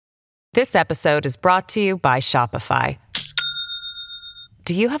This episode is brought to you by Shopify.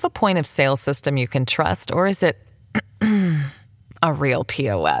 Do you have a point of sale system you can trust, or is it a real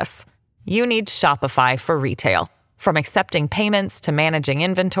POS? You need Shopify for retail. From accepting payments to managing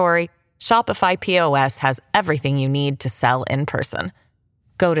inventory, Shopify POS has everything you need to sell in person.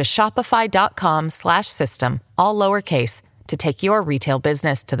 Go to shopify.com/system, all lowercase, to take your retail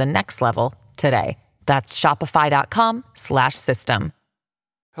business to the next level today. That's shopify.com/system.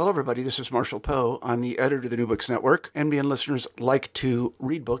 Hello, everybody. This is Marshall Poe. I'm the editor of the New Books Network. NBN listeners like to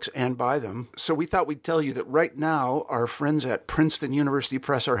read books and buy them. So we thought we'd tell you that right now, our friends at Princeton University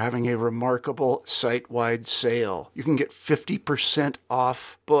Press are having a remarkable site-wide sale. You can get 50%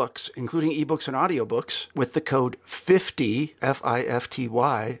 off books, including ebooks and audiobooks, with the code 50,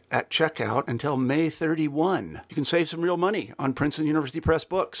 F-I-F-T-Y, at checkout until May 31. You can save some real money on Princeton University Press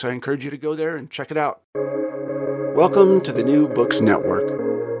books. I encourage you to go there and check it out. Welcome to the New Books Network.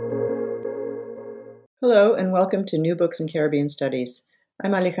 Hello, and welcome to New Books in Caribbean Studies.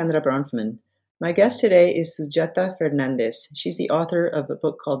 I'm Alejandra Bronfman. My guest today is Sujata Fernandez. She's the author of a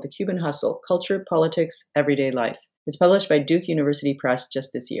book called The Cuban Hustle: Culture, Politics, Everyday Life. It's published by Duke University Press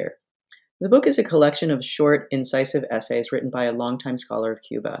just this year. The book is a collection of short, incisive essays written by a longtime scholar of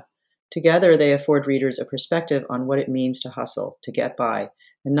Cuba. Together, they afford readers a perspective on what it means to hustle, to get by,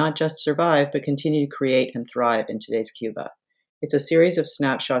 and not just survive, but continue to create and thrive in today's Cuba. It's a series of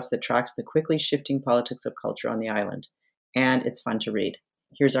snapshots that tracks the quickly shifting politics of culture on the island, and it's fun to read.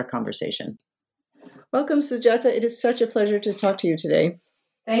 Here's our conversation. Welcome, Sujata. It is such a pleasure to talk to you today.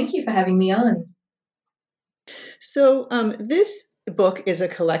 Thank you for having me on. So this book is a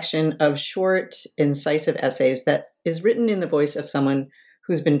collection of short, incisive essays that is written in the voice of someone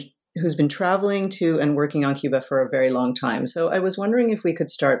who's been traveling to and working on Cuba for a very long time. So I was wondering if we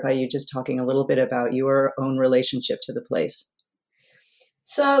could start by you just talking a little bit about your own relationship to the place.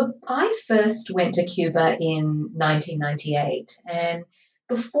 So I first went to Cuba in 1998, and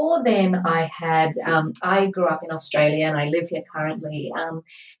before then I grew up in Australia and I live here currently,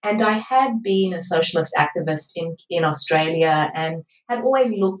 and I had been a socialist activist in Australia and had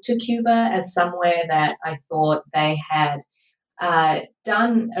always looked to Cuba as somewhere that I thought they had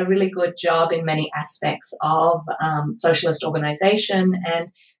done a really good job in many aspects of socialist organization.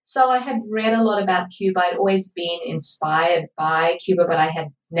 And so I had read a lot about Cuba. I'd always been inspired by Cuba, but I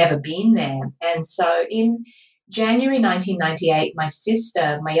had never been there. And so in January 1998, my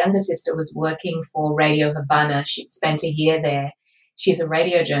younger sister, was working for Radio Havana. She'd spent a year there. She's a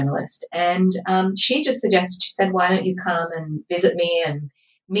radio journalist. And she just suggested, she said, why don't you come and visit me and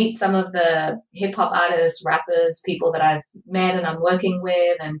meet some of the hip-hop artists, rappers, people that I've met and I'm working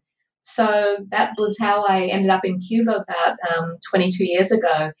with. And so that was how I ended up in Cuba about 22 years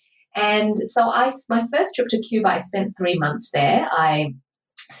ago. And so my first trip to Cuba, I spent 3 months there. I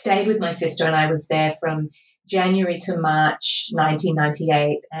stayed with my sister and I was there from January to March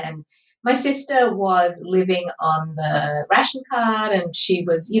 1998. And my sister was living on the ration card and she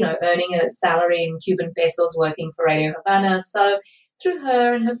was, earning a salary in Cuban pesos working for Radio Havana. So through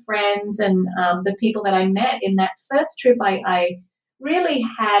her and her friends and the people that I met in that first trip, I really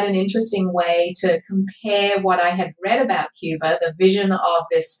had an interesting way to compare what I had read about Cuba, the vision of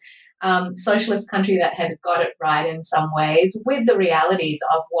this socialist country that had got it right in some ways, with the realities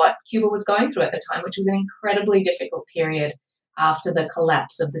of what Cuba was going through at the time, which was an incredibly difficult period after the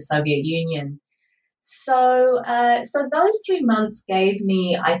collapse of the Soviet Union. So those 3 months gave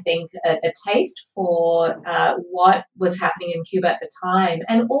me, I think, a taste for what was happening in Cuba at the time,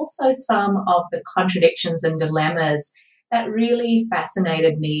 and also some of the contradictions and dilemmas that really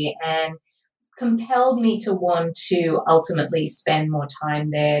fascinated me and compelled me to want to ultimately spend more time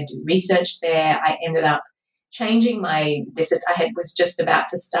there, do research there. I ended up changing my dissertation. I was just about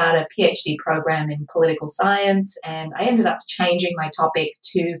to start a PhD program in political science, and I ended up changing my topic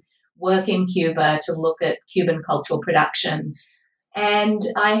to work in Cuba to look at Cuban cultural production. And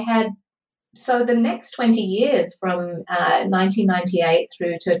so the next 20 years from 1998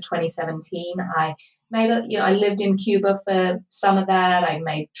 through to 2017, I lived in Cuba for some of that. I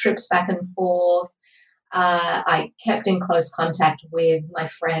made trips back and forth. I kept in close contact with my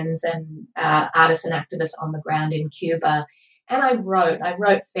friends and artists and activists on the ground in Cuba. And I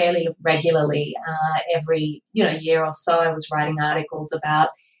wrote fairly regularly. Every year or so, I was writing articles about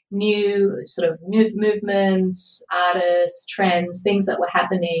new sort of movements, artists, trends, things that were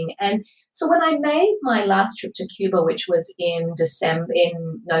happening. And so when I made my last trip to Cuba, which was in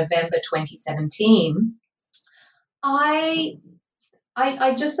November 2017, I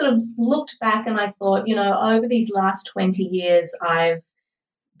just sort of looked back and I thought, over these last 20 years, I've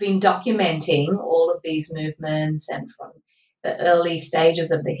been documenting all of these movements, and from the early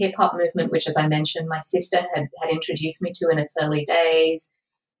stages of the hip hop movement, which, as I mentioned, my sister had introduced me to in its early days,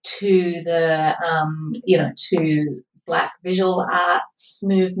 to the, to Black visual arts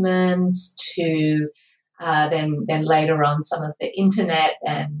movements, to then later on some of the internet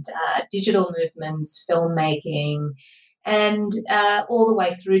and digital movements, filmmaking, and all the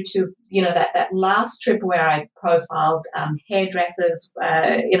way through to, that last trip where I profiled hairdressers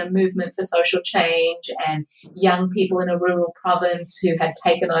in a movement for social change and young people in a rural province who had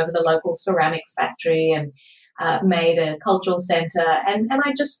taken over the local ceramics factory and made a cultural centre. And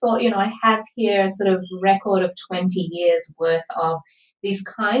I just thought, I have here a sort of record of 20 years worth of these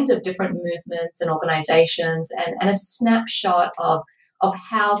kinds of different movements and organisations, and a snapshot of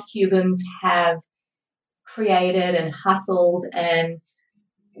how Cubans have created and hustled and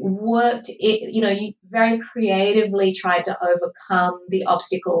worked, very creatively tried to overcome the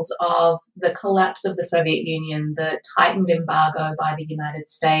obstacles of the collapse of the Soviet Union, the tightened embargo by the United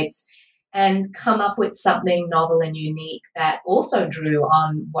States, and come up with something novel and unique that also drew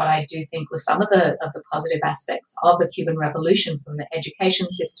on what I do think was some of the positive aspects of the Cuban Revolution, from the education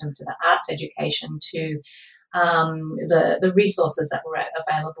system to the arts education to the resources that were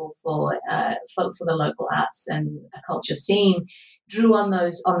available for the local arts and culture scene, drew on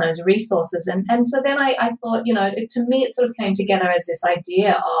those resources. And so then I thought, to me it sort of came together as this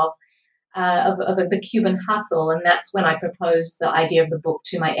idea of the Cuban hustle, and that's when I proposed the idea of the book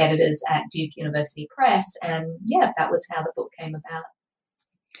to my editors at Duke University Press, and that was how the book came about.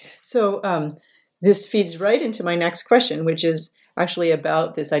 So this feeds right into my next question, which is actually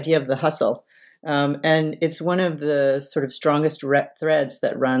about this idea of the hustle, and it's one of the sort of strongest threads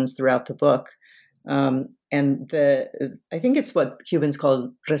that runs throughout the book, and I think it's what Cubans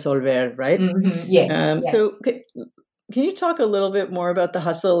call resolver, right? Mm-hmm. Yes. So can you talk a little bit more about the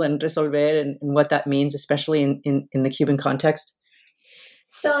hustle and resolver and what that means, especially in the Cuban context?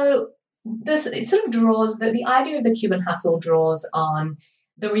 So it sort of draws, the idea of the Cuban hustle draws on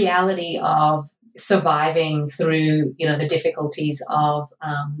the reality of surviving through, the difficulties of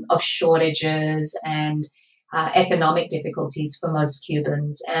shortages and economic difficulties for most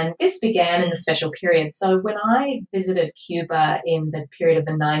Cubans. And this began in the special period. So when I visited Cuba in the period of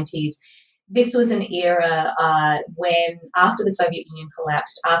the 90s, this was an era when, after the Soviet Union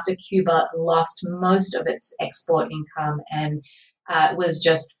collapsed, after Cuba lost most of its export income and was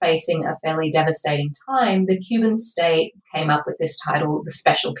just facing a fairly devastating time, the Cuban state came up with this title, the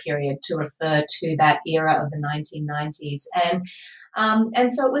Special Period, to refer to that era of the 1990s.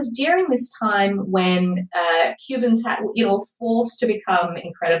 And so it was during this time when Cubans had, forced to become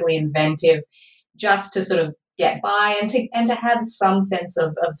incredibly inventive just to sort of get by and to have some sense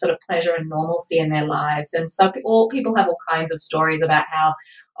of sort of pleasure and normalcy in their lives. And so people have all kinds of stories about how,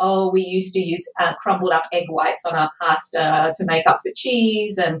 we used to use crumbled up egg whites on our pasta to make up for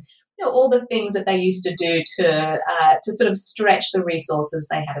cheese, and all the things that they used to do to sort of stretch the resources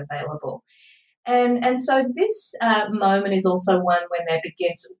they had available. And so this moment is also one when there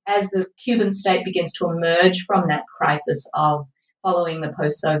begins, as the Cuban state begins to emerge from that crisis of following the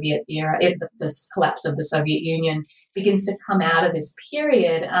post-Soviet era, the collapse of the Soviet Union, begins to come out of this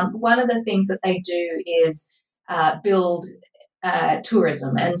period. One of the things that they do is build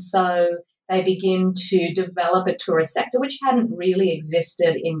tourism. And so they begin to develop a tourist sector, which hadn't really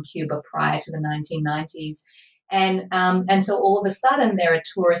existed in Cuba prior to the 1990s. And so all of a sudden there are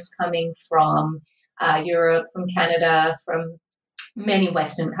tourists coming from Europe, from Canada, from many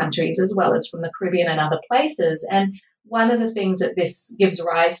Western countries, as well as from the Caribbean and other places. And one of the things that this gives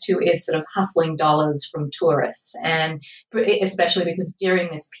rise to is sort of hustling dollars from tourists, and especially because during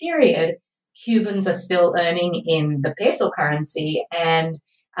this period, Cubans are still earning in the peso currency, and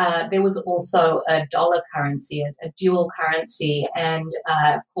there was also a dollar currency, a dual currency, and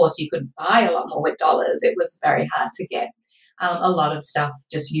of course you could buy a lot more with dollars. It was very hard to get a lot of stuff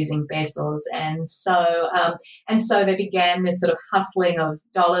just using pesos, and so there began this sort of hustling of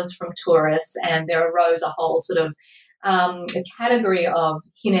dollars from tourists, and there arose a whole sort of a category of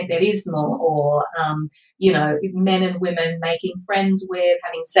jineterismo, or men and women making friends with,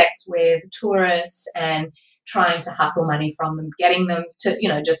 having sex with tourists and trying to hustle money from them, getting them to,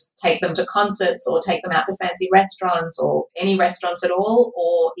 just take them to concerts or take them out to fancy restaurants or any restaurants at all,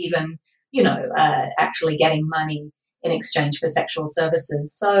 or even, actually getting money in exchange for sexual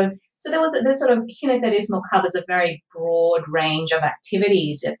services. So there was this sort of jineterismo covers a very broad range of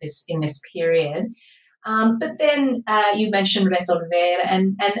activities in this period. But then you mentioned resolver,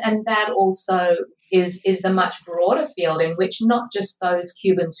 and that also is the much broader field in which not just those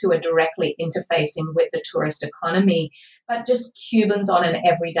Cubans who are directly interfacing with the tourist economy, but just Cubans on an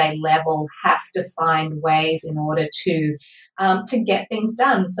everyday level have to find ways in order to to get things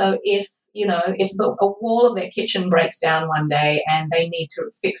done. So if a wall of their kitchen breaks down one day and they need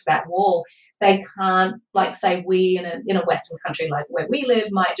to fix that wall, they can't, like, say, we in a Western country like where we live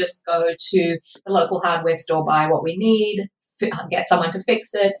might just go to the local hardware store, buy what we need, get someone to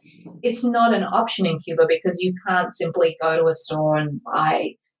fix it. It's not an option in Cuba because you can't simply go to a store and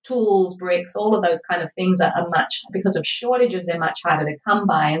buy tools, bricks, all of those kind of things are much, because of shortages, they're much harder to come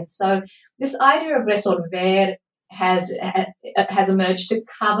by. And so this idea of resolver has emerged to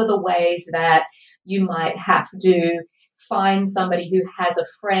cover the ways that you might have to find somebody who has a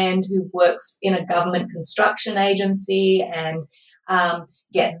friend who works in a government construction agency and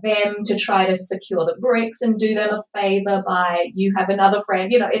get them to try to secure the bricks and do them a favor by, you have another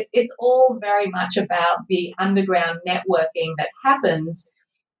friend. It's all very much about the underground networking that happens.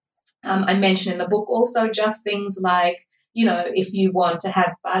 I mentioned in the book also just things like, if you want to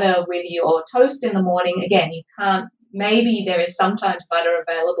have butter with your toast in the morning, again, you can't, maybe there is sometimes butter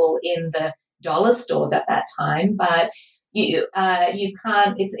available in the dollar stores at that time, but you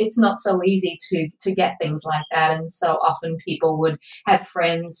can't, it's not so easy to get things like that. And so often people would have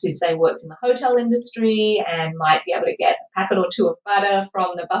friends who, say, worked in the hotel industry and might be able to get a packet or two of butter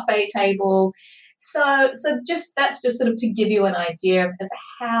from the buffet table. So that's just sort of to give you an idea of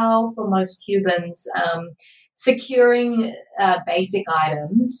how, for most Cubans, securing basic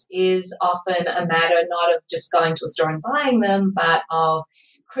items is often a matter not of just going to a store and buying them, but of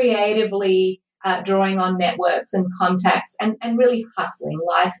creatively drawing on networks and contacts and really hustling.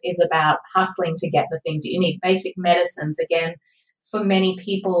 Life is about hustling to get the things that you need. Basic medicines, again, for many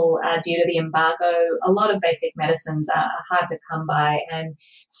people, due to the embargo, a lot of basic medicines are hard to come by. And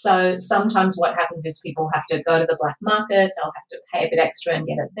so sometimes what happens is people have to go to the black market, they'll have to pay a bit extra and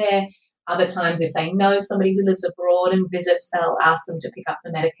get it there. Other times, if they know somebody who lives abroad and visits, they'll ask them to pick up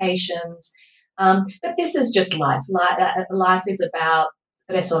the medications. But this is just life. Life is about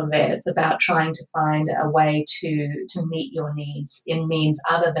resolver. It's about trying to find a way to meet your needs in means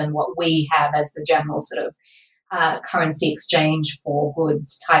other than what we have as the general sort of currency exchange for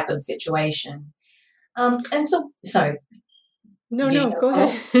goods type of situation. And so, sorry. No, go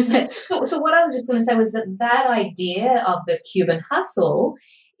ahead. So what I was just going to say was that idea of the Cuban hustle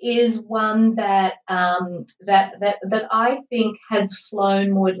is one that that I think has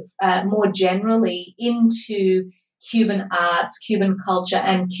flown more generally into Cuban arts, Cuban culture,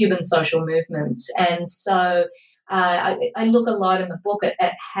 and Cuban social movements. And so I look a lot in the book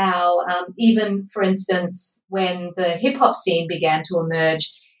at how even, for instance, when the hip-hop scene began to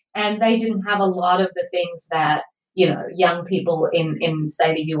emerge, and they didn't have a lot of the things that, young people in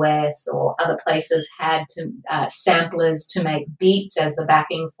say, the US or other places had to samplers to make beats as the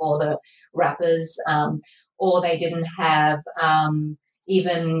backing for the rappers, or they didn't have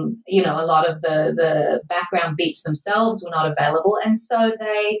even, a lot of the background beats themselves were not available. And so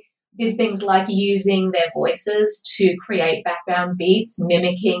they did things like using their voices to create background beats,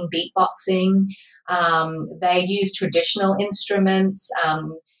 mimicking beatboxing. They used traditional instruments,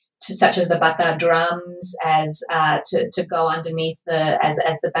 such as the bata drums, as to go underneath as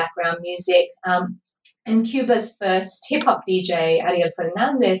the background music. And Cuba's first hip hop DJ, Ariel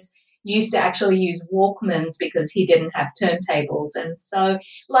Fernandez, used to actually use Walkmans because he didn't have turntables. And so,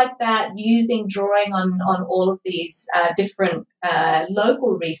 like that, drawing on all of these different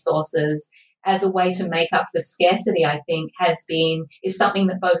local resources as a way to make up for scarcity, I think is something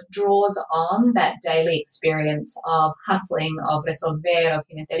that both draws on that daily experience of hustling, of resolver, of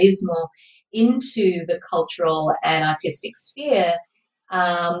jineterismo into the cultural and artistic sphere.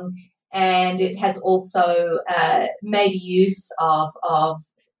 And it has also made use of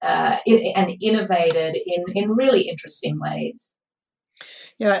and innovated in really interesting ways.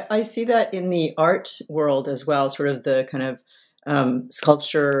 Yeah, I see that in the art world as well, sort of the kind of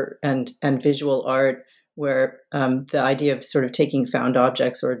sculpture and visual art, where the idea of sort of taking found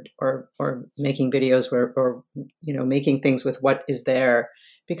objects or making videos or making things with what is there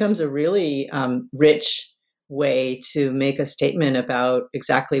becomes a really rich way to make a statement about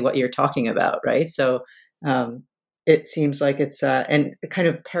exactly what you're talking about, right? So it seems like it's and kind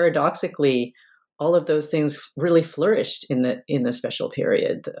of paradoxically, all of those things really flourished in the special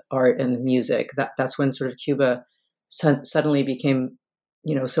period, the art and the music. That's when sort of Cuba suddenly became,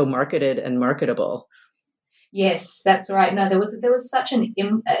 so marketed and marketable. Yes, that's right. No, there was such an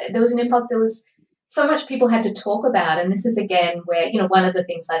impulse. There was so much people had to talk about, and this is again where one of the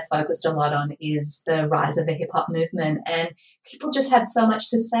things I focused a lot on is the rise of the hip hop movement, and people just had so much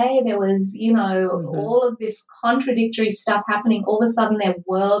to say. There was all of this contradictory stuff happening. All of a sudden, their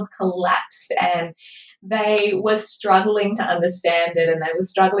world collapsed, and they were struggling to understand it, and they were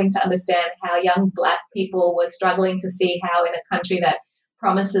struggling to understand how young Black people were struggling to see how in a country that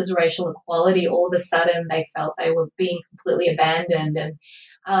promises racial equality, all of a sudden they felt they were being completely abandoned,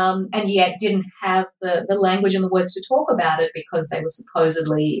 and yet didn't have the language and the words to talk about it because they were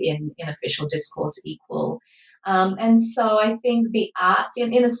supposedly in official discourse equal. And so I think the arts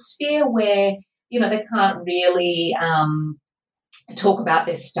in a sphere where, they can't really talk about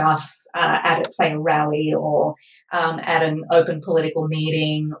this stuff at, say, a rally or at an open political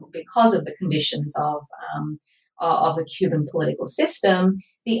meeting because of the conditions of the Cuban political system,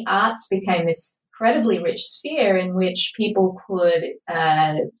 the arts became this incredibly rich sphere in which people could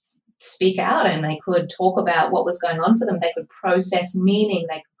speak out, and they could talk about what was going on for them. They could process meaning.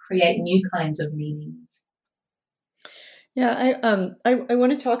 They could create new kinds of meanings. Yeah, I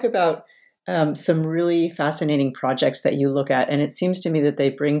want to talk about some really fascinating projects that you look at, and it seems to me that they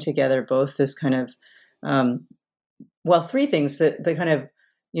bring together both this kind of, three things: the kind of,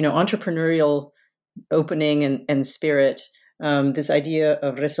 entrepreneurial opening and spirit, this idea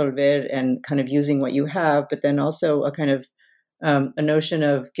of resolver and kind of using what you have, but then also a kind of a notion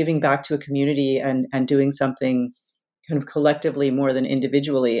of giving back to a community and doing something kind of collectively more than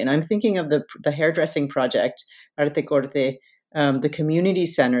individually. And I'm thinking of the hairdressing project, Arte Corte, the community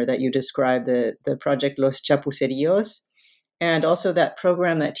center that you described, the project Los Chapuceríos, and also that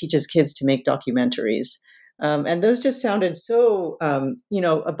program that teaches kids to make documentaries. And those just sounded so,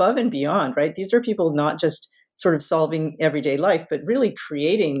 above and beyond, right? These are people not just sort of solving everyday life, but really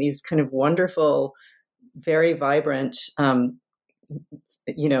creating these kind of wonderful, very vibrant,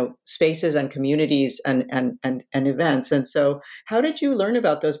 spaces and communities and events. And so how did you learn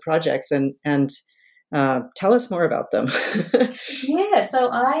about those projects and tell us more about them? Yeah, so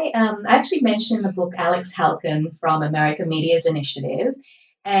I actually mentioned in the book Alex Halkin from America Media's Initiative,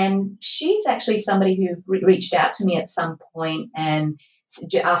 and she's actually somebody who reached out to me at some point, and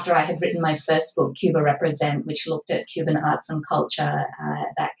after I had written my first book, Cuba Represent, which looked at Cuban arts and culture,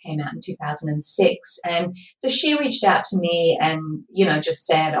 that came out in 2006. And so she reached out to me and, just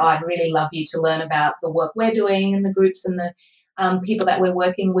said, I'd really love you to learn about the work we're doing and the groups and the people that we're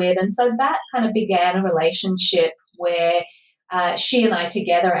working with. And so that kind of began a relationship where she and I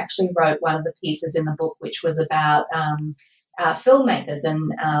together actually wrote one of the pieces in the book, which was about filmmakers,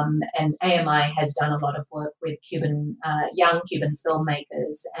 and AMI has done a lot of work with young Cuban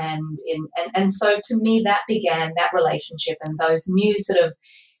filmmakers, and so to me that began that relationship and those new sort of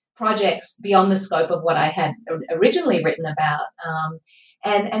projects beyond the scope of what I had originally written about.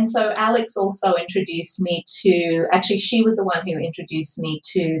 And so Alex also introduced me to, actually she was the one who introduced me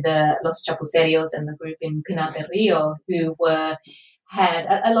to the Los Chapuceríos and the group in Pinar del Rio, who had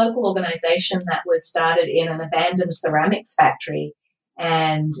a local organization that was started in an abandoned ceramics factory.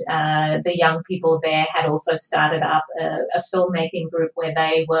 And the young people there had also started up a filmmaking group where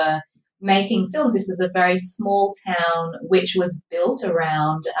they were making films. This is a very small town which was built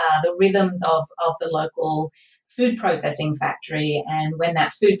around the rhythms of the local food processing factory. And when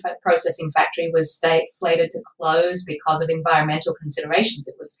that food processing factory was slated to close because of environmental considerations,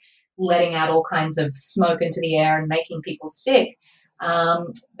 it was letting out all kinds of smoke into the air and making people sick.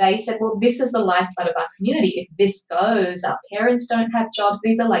 They said, well, this is the lifeblood of our community. If this goes, our parents don't have jobs.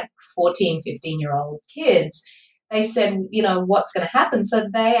 These are like 14, 15-year-old kids. They said, what's going to happen? So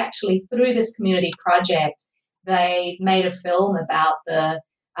they actually, through this community project, they made a film about the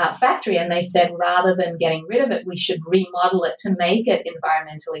factory, and they said rather than getting rid of it, we should remodel it to make it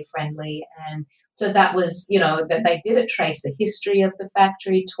environmentally friendly. And so that was, that they did it, trace the history of the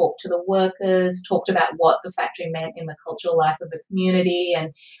factory, talked to the workers, talked about what the factory meant in the cultural life of the community,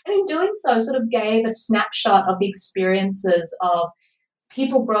 and in doing so sort of gave a snapshot of the experiences of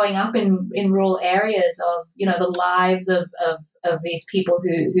people growing up in rural areas, of the lives of these people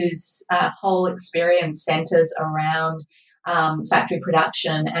whose whole experience centers around factory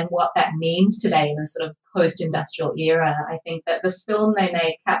production and what that means today in a sort of post-industrial era. I think that the film they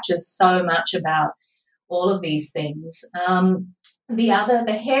made captures so much about all of these things.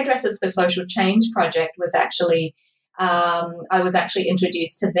 The Hairdressers for Social Change project was actually, I was actually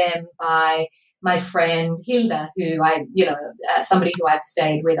introduced to them by my friend Hilda, who somebody who I've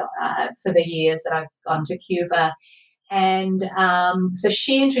stayed with for the years that I've gone to Cuba. And so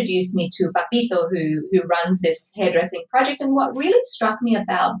she introduced me to Papito, who runs this hairdressing project. And what really struck me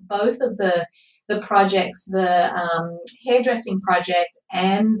about both of the projects, the hairdressing project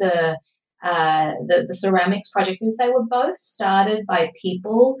and the ceramics project, is they were both started by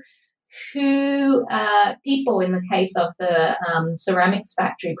people who people, in the case of the ceramics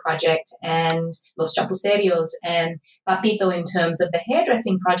factory project and Los Chapucerios and Papito in terms of the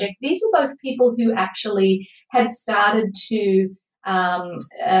hairdressing project, these were both people who actually had started to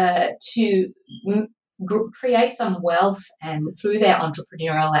create some wealth and through their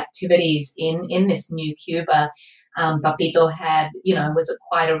entrepreneurial activities in this new Cuba. Papito was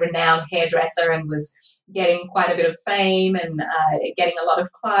quite a renowned hairdresser and was getting quite a bit of fame and getting a lot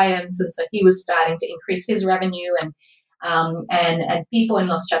of clients, and so he was starting to increase his revenue. And Pipo in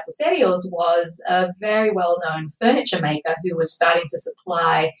Los Chapucerios was a very well-known furniture maker who was starting to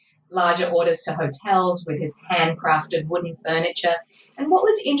supply larger orders to hotels with his handcrafted wooden furniture. And what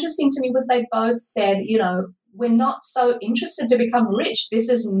was interesting to me was they both said, we're not so interested to become rich. This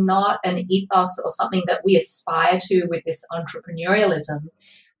is not an ethos or something that we aspire to with this entrepreneurialism.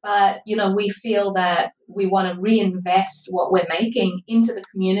 But, we feel that we want to reinvest what we're making into the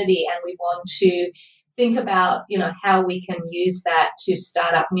community, and we want to think about, how we can use that to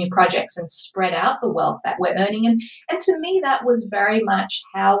start up new projects and spread out the wealth that we're earning. And to me, that was very much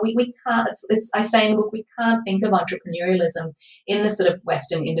how we can't, I say in the book, we can't think of entrepreneurialism in the sort of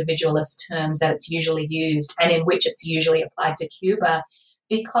Western individualist terms that it's usually used and in which it's usually applied to Cuba,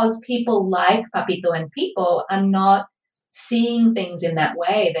 because people like Papito and Pipo are not seeing things in that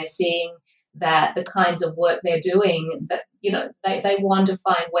way. They're seeing that the kinds of work they're doing, that they want to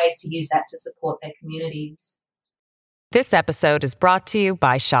find ways to use that to support their communities. This episode is brought to you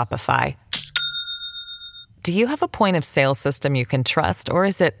by Shopify. Do you have a point of sale system you can trust, or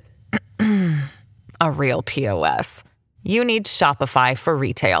is it a real POS? You need Shopify for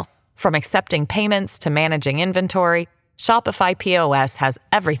retail. From accepting payments to managing inventory, Shopify POS has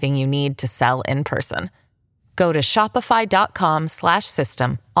everything you need to sell in person. Go to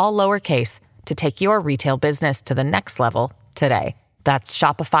shopify.com/system, all lowercase, to take your retail business to the next level today. That's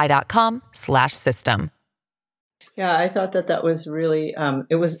shopify.com/system. Yeah, I thought that was really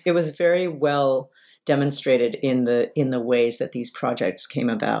it was very well demonstrated in the ways that these projects came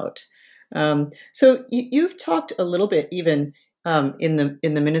about. So you've talked a little bit even in the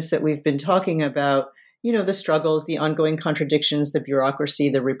minutes that we've been talking about, the struggles, the ongoing contradictions, the bureaucracy,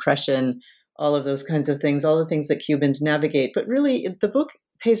 the repression, all of those kinds of things, all the things that Cubans navigate. But really, the book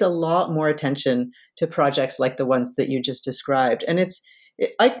pays a lot more attention to projects like the ones that you just described. And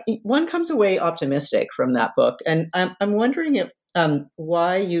one comes away optimistic from that book. And I'm wondering if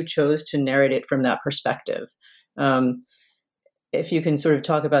why you chose to narrate it from that perspective. If you can sort of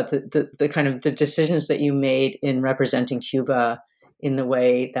talk about the kind of the decisions that you made in representing Cuba in the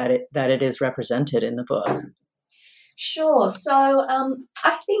way that it is represented in the book. Sure. So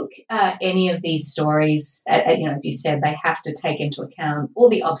I think any of these stories, as you said, they have to take into account all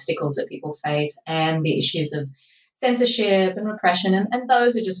the obstacles that people face and the issues of censorship and repression, and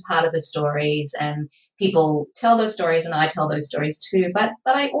those are just part of the stories, and people tell those stories and I tell those stories too. But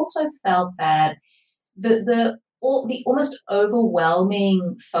I also felt that the almost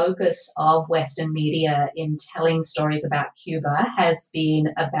overwhelming focus of Western media in telling stories about Cuba has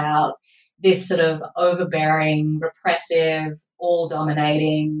been about this sort of overbearing, repressive,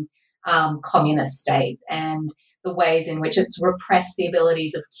 all-dominating communist state, and the ways in which it's repressed the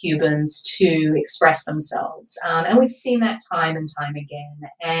abilities of Cubans to express themselves. And we've seen that time and time again.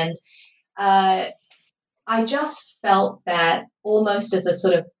 And I just felt that almost as a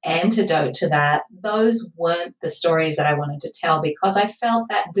sort of antidote to that, those weren't the stories that I wanted to tell, because I felt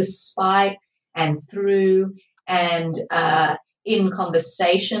that despite and through and in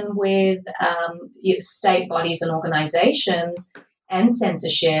conversation with state bodies and organizations and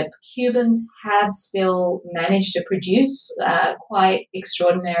censorship, Cubans have still managed to produce quite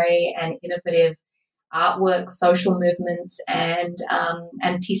extraordinary and innovative artwork, social movements, and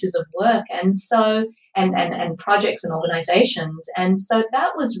pieces of work, and so and projects and organizations. And so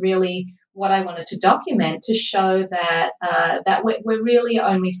that was really what I wanted to document, to show that that we're really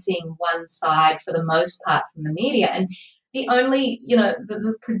only seeing one side for the most part from the media. And the only,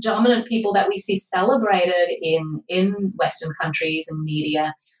 the predominant people that we see celebrated in Western countries and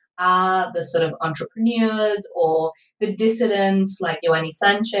media are the sort of entrepreneurs or the dissidents like Yoani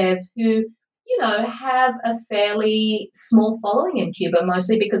Sanchez, who, have a fairly small following in Cuba,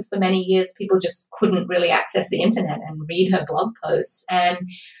 mostly because for many years people just couldn't really access the internet and read her blog posts. And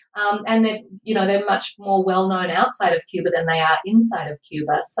they're much more well-known outside of Cuba than they are inside of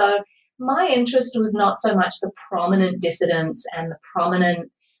Cuba. So my interest was not so much the prominent dissidents and the prominent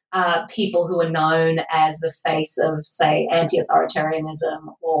people who are known as the face of, say,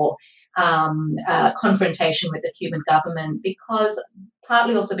 anti-authoritarianism or confrontation with the Cuban government,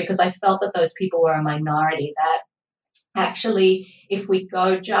 partly also because I felt that those people were a minority, that actually, if we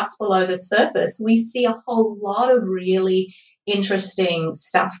go just below the surface, we see a whole lot of really interesting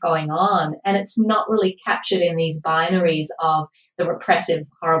stuff going on. And it's not really captured in these binaries of the repressive,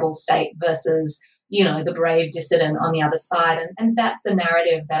 horrible state versus, the brave dissident on the other side. And that's the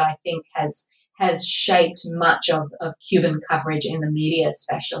narrative that I think has shaped much of Cuban coverage in the media,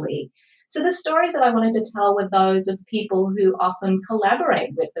 especially. So the stories that I wanted to tell were those of people who often collaborate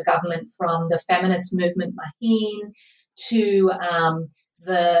with the government, from the feminist movement Majin to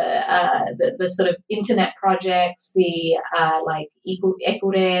the sort of internet projects, the like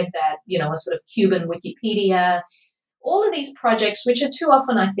Ecured, that a sort of Cuban Wikipedia. All of these projects, which are too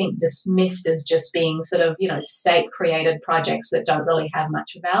often, I think, dismissed as just being sort of state-created projects that don't really have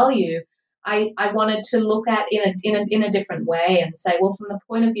much value. I wanted to look at in a different way and say, well, from the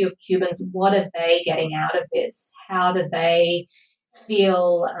point of view of Cubans, what are they getting out of this? How do they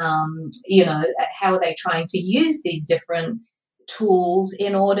feel? How are they trying to use these different tools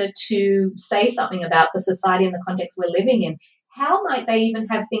in order to say something about the society and the context we're living in? How might they even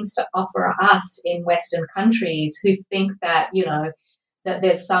have things to offer us in Western countries who think that, that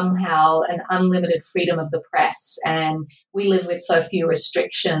there's somehow an unlimited freedom of the press and we live with so few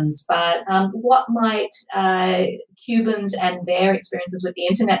restrictions? But what might Cubans and their experiences with the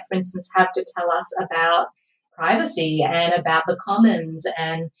internet, for instance, have to tell us about privacy and about the commons,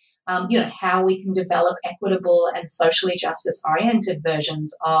 and how we can develop equitable and socially justice-oriented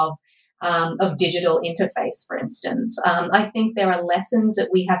versions of digital interface, for instance? I think there are lessons that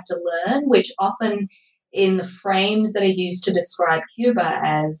we have to learn, which often in the frames that are used to describe Cuba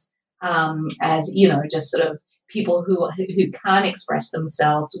as just sort of people who can't express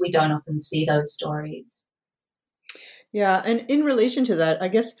themselves, we don't often see those stories. Yeah, and in relation to that, I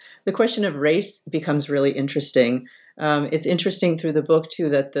guess the question of race becomes really interesting. It's interesting through the book too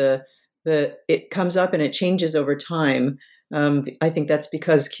that it comes up and it changes over time. I think that's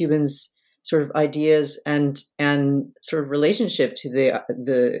because Cubans' sort of ideas and sort of relationship to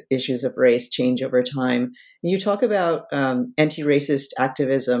the issues of race change over time. You talk about anti-racist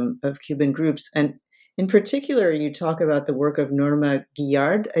activism of Cuban groups, and in particular, you talk about the work of Norma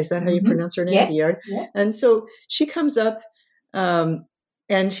Guillard. Is that how you pronounce her name? Yeah. Guillard? Yeah. And so she comes up,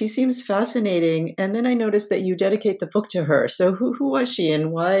 and she seems fascinating. And then I noticed that you dedicate the book to her. So who was she,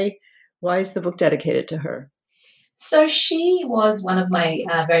 and why is the book dedicated to her? So she was one of my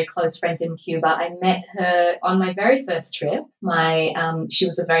very close friends in Cuba. I met her on my very first trip. She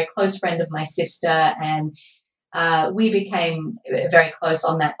was a very close friend of my sister, and we became very close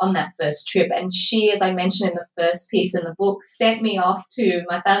on that first trip. And she, as I mentioned in the first piece in the book, sent me off to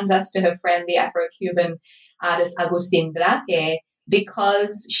Matanzas to her friend, the Afro-Cuban artist Agustin Drake,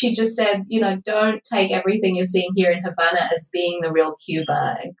 because she just said, don't take everything you're seeing here in Havana as being the real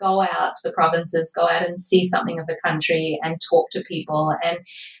Cuba. Go out to the provinces, go out and see something of the country and talk to people. And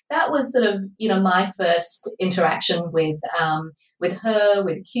that was sort of, my first interaction with her,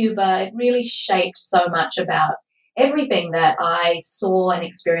 with Cuba. It really shaped so much about everything that I saw and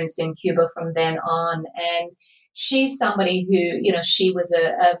experienced in Cuba from then on. And she's somebody who, she was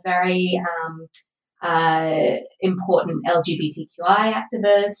a very important LGBTQI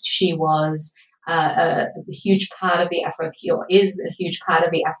activist. She was a huge part of is a huge part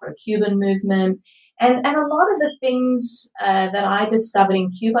of the Afro-Cuban movement. And a lot of the things that I discovered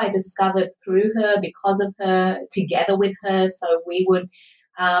in Cuba, I discovered through her, because of her, together with her. So we would,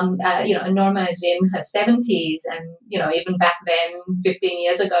 Norma is in her 70s, and, even back then, 15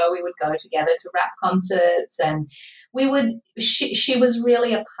 years ago, we would go together to rap concerts, and she was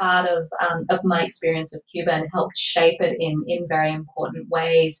really a part of my experience of Cuba and helped shape it in very important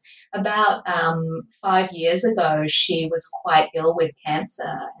ways. About 5 years ago, she was quite ill with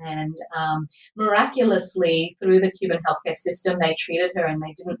cancer, and miraculously, through the Cuban healthcare system, they treated her, and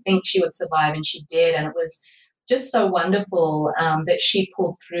they didn't think she would survive, and she did. And it was just so wonderful that she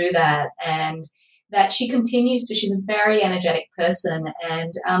pulled through that, and that she continues to. She's a very energetic person,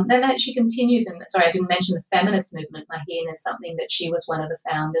 and that she continues. And sorry, I didn't mention the feminist movement. Majin is something that she was one of the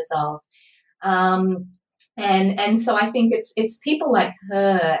founders of. And so I think it's people like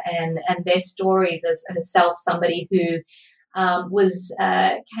her and their stories, as herself, somebody who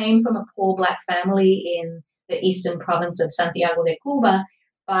came from a poor Black family in the eastern province of Santiago de Cuba,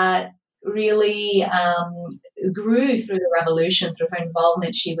 but really grew through the revolution, through her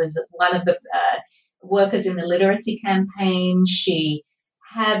involvement. She was one of the workers in the literacy campaign. She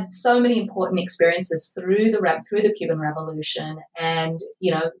had so many important experiences through the Cuban Revolution, and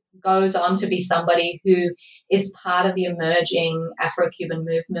goes on to be somebody who is part of the emerging Afro-Cuban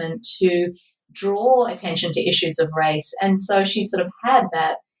movement to draw attention to issues of race. And so she sort of had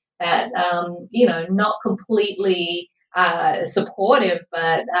that not completely supportive,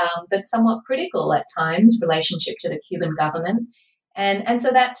 but somewhat critical at times relationship to the Cuban government. And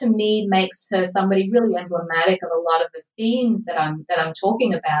so that to me makes her somebody really emblematic of a lot of the themes that I'm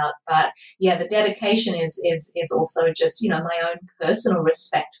talking about. But yeah, the dedication is also just, my own personal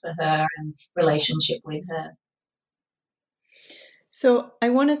respect for her and relationship with her. So I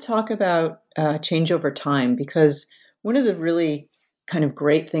want to talk about change over time, because one of the really kind of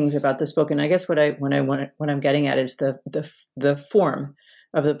great things about this book, and I guess what I'm getting at is the form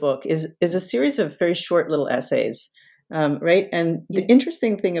of the book is a series of very short little essays. Right. And the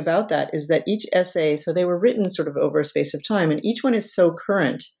interesting thing about that is that each essay, so they were written sort of over a space of time, and each one is so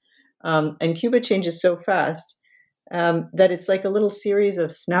current. And Cuba changes so fast that it's like a little series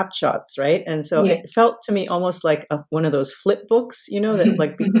of snapshots, right? And so it felt to me almost like one of those flip books, that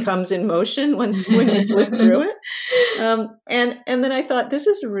like becomes in motion when you flip through it. And then I thought, this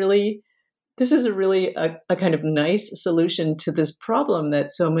is a really a kind of nice solution to this problem that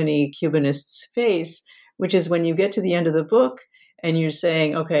so many Cubanists face, which is when you get to the end of the book and you're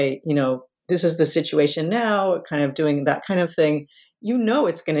saying, okay, this is the situation now, kind of doing that kind of thing,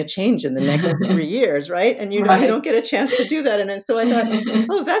 it's going to change in the next 3 years, right? And you don't get a chance to do that. And so I thought,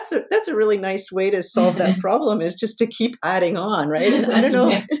 oh, that's a really nice way to solve that problem, is just to keep adding on, right? And I don't know,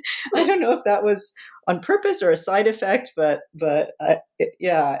 I don't know if that was on purpose or a side effect, but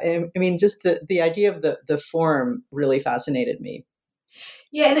yeah, I mean, just the idea of the form really fascinated me.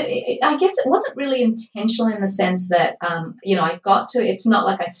 Yeah, and I guess it wasn't really intentional in the sense that, I got to, it's not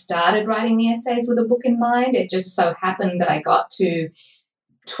like I started writing the essays with a book in mind. It just so happened that I got to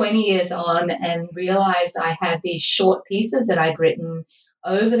 20 years on and realized I had these short pieces that I'd written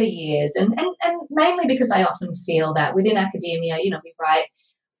over the years. And mainly because I often feel that within academia, we write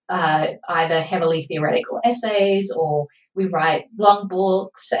either heavily theoretical essays or we write long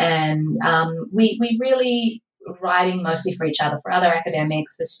books, and we really writing mostly for each other, for other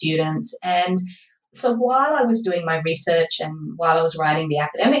academics, for students. And so while I was doing my research and while I was writing the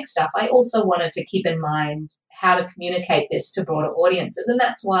academic stuff, I also wanted to keep in mind how to communicate this to broader audiences. And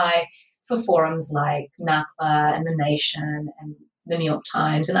that's why for forums like NACLA and The Nation and the New York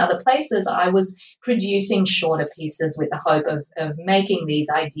Times and other places, I was producing shorter pieces with the hope of making these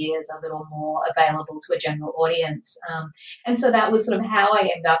ideas a little more available to a general audience. And so that was sort of how I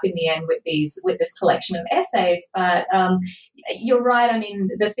ended up in the end with this collection of essays. But you're right. I mean,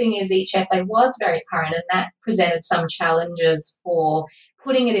 the thing is, each essay was very current, and that presented some challenges for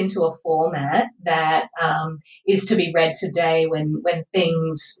putting it into a format that is to be read today when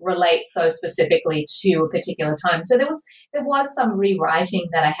things relate so specifically to a particular time. So there was some rewriting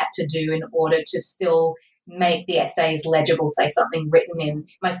that I had to do in order to still make the essays legible. Say something written in,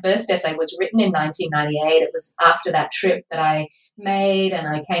 my first essay was written in 1998. It was after that trip that I made, and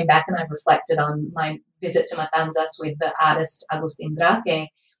I came back and I reflected on my visit to Matanzas with the artist Agustin Drake.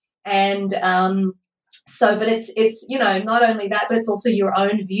 And but it's not only that, but it's also your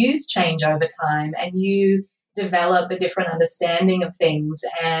own views change over time and you develop a different understanding of things.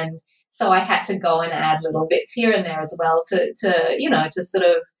 And so I had to go and add little bits here and there as well to sort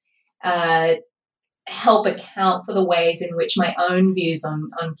of help account for the ways in which my own views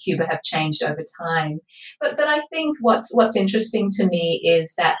on Cuba have changed over time. But I think what's interesting to me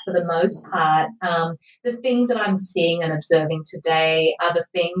is that for the most part, the things that I'm seeing and observing today are the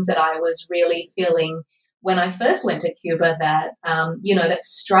things that I was really feeling when I first went to Cuba that, that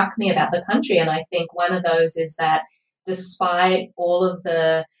struck me about the country. And I think one of those is that despite all of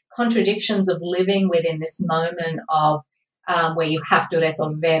the contradictions of living within this moment of where you have to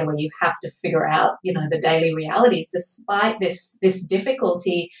resolver, where you have to figure out, the daily realities, despite this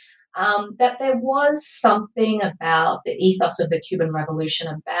difficulty, that there was something about the ethos of the Cuban Revolution,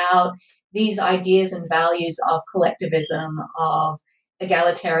 about these ideas and values of collectivism, of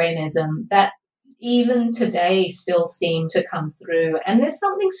egalitarianism, that even today still seem to come through. And there's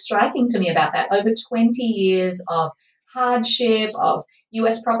something striking to me about that. Over 20 years of hardship, of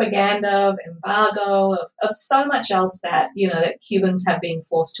US propaganda, of embargo, of so much else that, that Cubans have been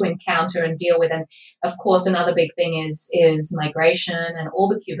forced to encounter and deal with. And of course, another big thing is migration and all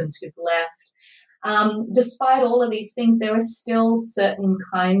the Cubans who've left. Despite all of these things, there are still certain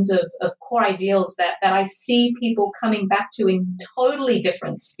kinds of core ideals that I see people coming back to in totally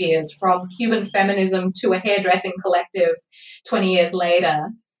different spheres, from Cuban feminism to a hairdressing collective 20 years later.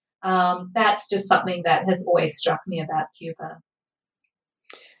 That's just something that has always struck me about Cuba.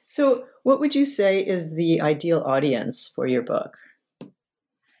 So what would you say is the ideal audience for your book?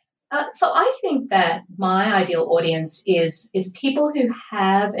 So I think that my ideal audience is people who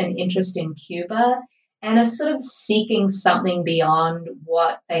have an interest in Cuba and are sort of seeking something beyond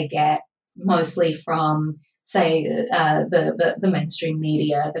what they get mostly from say, the mainstream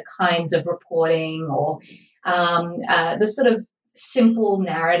media, the kinds of reporting or the sort of simple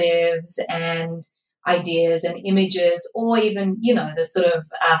narratives and ideas and images, or even, the sort of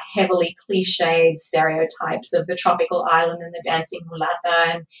heavily cliched stereotypes of the tropical island and the dancing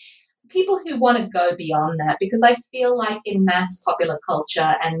mulata, and people who want to go beyond that, because I feel like in mass popular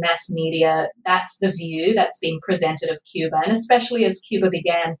culture and mass media, that's the view that's being presented of Cuba. And especially as Cuba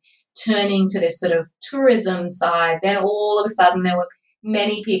began turning to this sort of tourism side, then all of a sudden there were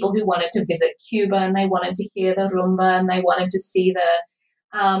many people who wanted to visit Cuba, and they wanted to hear the rumba, and they wanted to see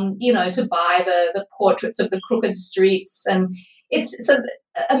to buy the portraits of the crooked streets. And it's so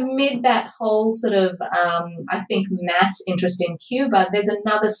amid that whole sort of, I think, mass interest in Cuba, there's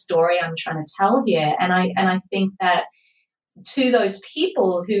another story I'm trying to tell here. And I think that to those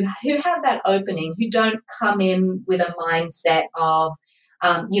people who have that opening, who don't come in with a mindset of,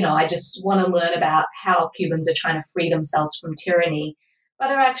 I just want to learn about how Cubans are trying to free themselves from tyranny, but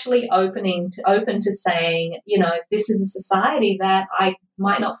are actually open to saying, this is a society that I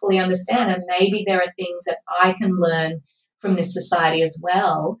might not fully understand, and maybe there are things that I can learn from this society as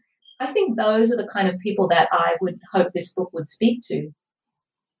well. I think those are the kind of people that I would hope this book would speak to.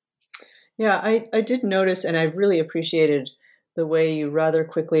 Yeah, I did notice, and I really appreciated the way you rather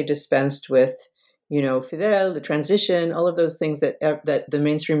quickly dispensed with, Fidel, the transition, all of those things that the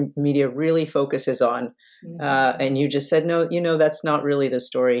mainstream media really focuses on. Mm-hmm. And you just said, no, that's not really the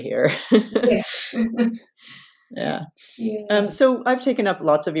story here. Yeah. Yeah. So I've taken up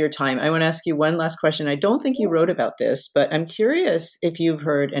lots of your time. I want to ask you one last question. I don't think you wrote about this, but I'm curious if you've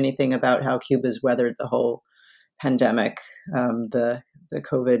heard anything about how Cuba's weathered the whole pandemic, the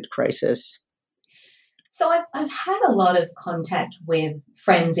COVID crisis. So I've had a lot of contact with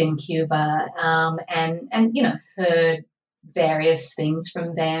friends in Cuba, and heard various things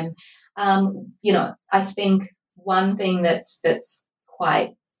from them. I think one thing that's quite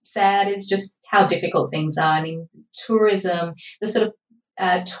sad is just how difficult things are. I mean, tourism, the sort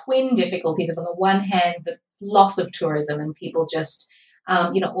of twin difficulties of, on the one hand, the loss of tourism and people just,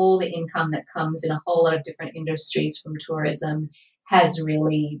 all the income that comes in a whole lot of different industries from tourism has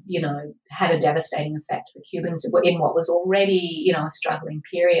really, had a devastating effect for Cubans in what was already, a struggling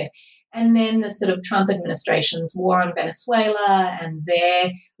period. And then the sort of Trump administration's war on Venezuela and their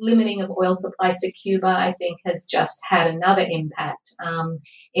limiting of oil supplies to Cuba, I think, has just had another impact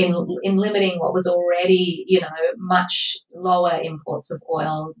in limiting what was already, much lower imports of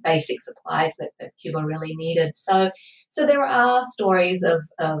oil, basic supplies that Cuba really needed. So there are stories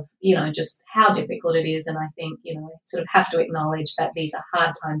of just how difficult it is, and I think sort of have to acknowledge that these are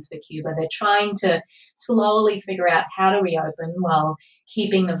hard times for Cuba. They're trying to slowly figure out how to reopen while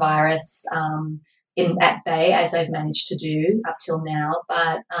keeping the virus at bay, as they've managed to do up till now.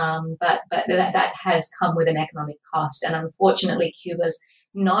 But that has come with an economic cost, and unfortunately, Cuba's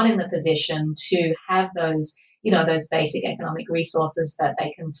not in the position to have those basic economic resources that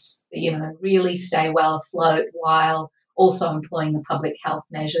they can really stay well afloat while also employing the public health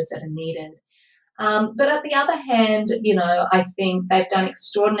measures that are needed. But at the other hand, I think they've done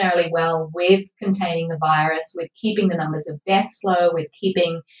extraordinarily well with containing the virus, with keeping the numbers of deaths low, with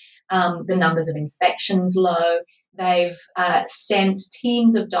keeping the numbers of infections low. They've sent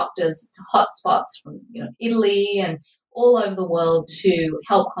teams of doctors to hotspots from Italy and all over the world to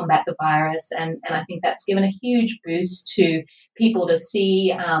help combat the virus. And I think that's given a huge boost to people to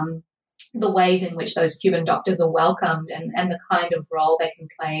see the ways in which those Cuban doctors are welcomed and the kind of role they can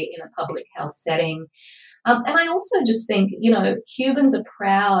play in a public health setting. And I also just think, Cubans are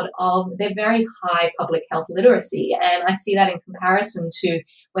proud of their very high public health literacy. And I see that in comparison to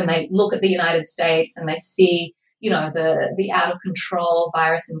when they look at the United States and they see, the out of control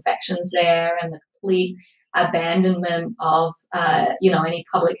virus infections there and the complete abandonment of, any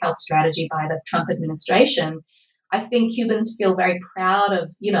public health strategy by the Trump administration. I think Cubans feel very proud of,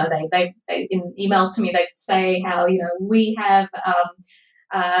 they in emails to me, they say how, we have,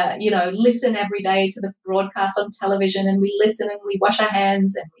 listen every day to the broadcast on television, and we listen and we wash our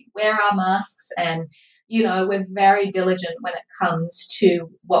hands and we wear our masks, and, we're very diligent when it comes to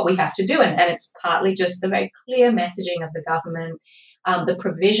what we have to do. And it's partly just the very clear messaging of the government, the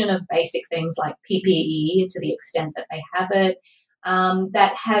provision of basic things like PPE to the extent that they have it.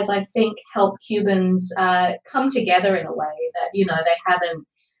 That has, I think, helped Cubans come together in a way that, they haven't,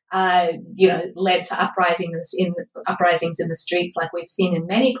 led to uprisings in the streets like we've seen in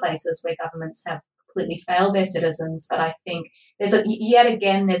many places where governments have completely failed their citizens. But I think there's a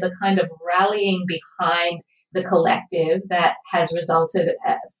kind of rallying behind the collective that has resulted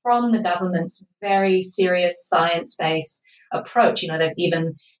from the government's very serious science-based approach. They've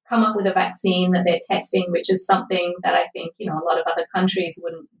even come up with a vaccine that they're testing, which is something that I think, a lot of other countries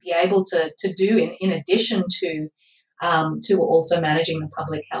wouldn't be able to do in addition to also managing the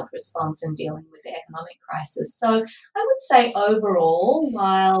public health response and dealing with the economic crisis. So I would say overall,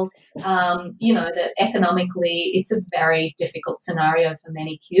 while, that economically it's a very difficult scenario for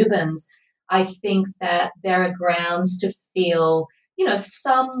many Cubans, I think that there are grounds to feel,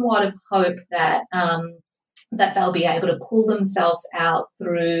 somewhat of hope that that they'll be able to pull themselves out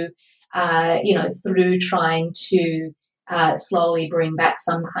through, through trying to slowly bring back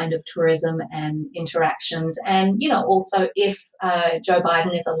some kind of tourism and interactions. And, also if Joe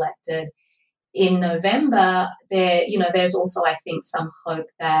Biden is elected in November, there's also, I think, some hope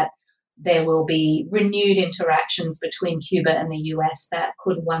that there will be renewed interactions between Cuba and the US that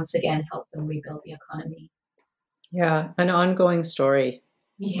could once again help them rebuild the economy. Yeah, an ongoing story.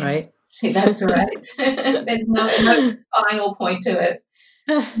 Yes, right? That's right. There's no final point to it.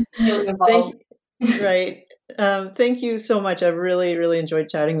 Thank you. Right. Thank you so much. I've really, really enjoyed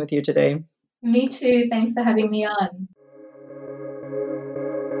chatting with you today. Me too. Thanks for having me on.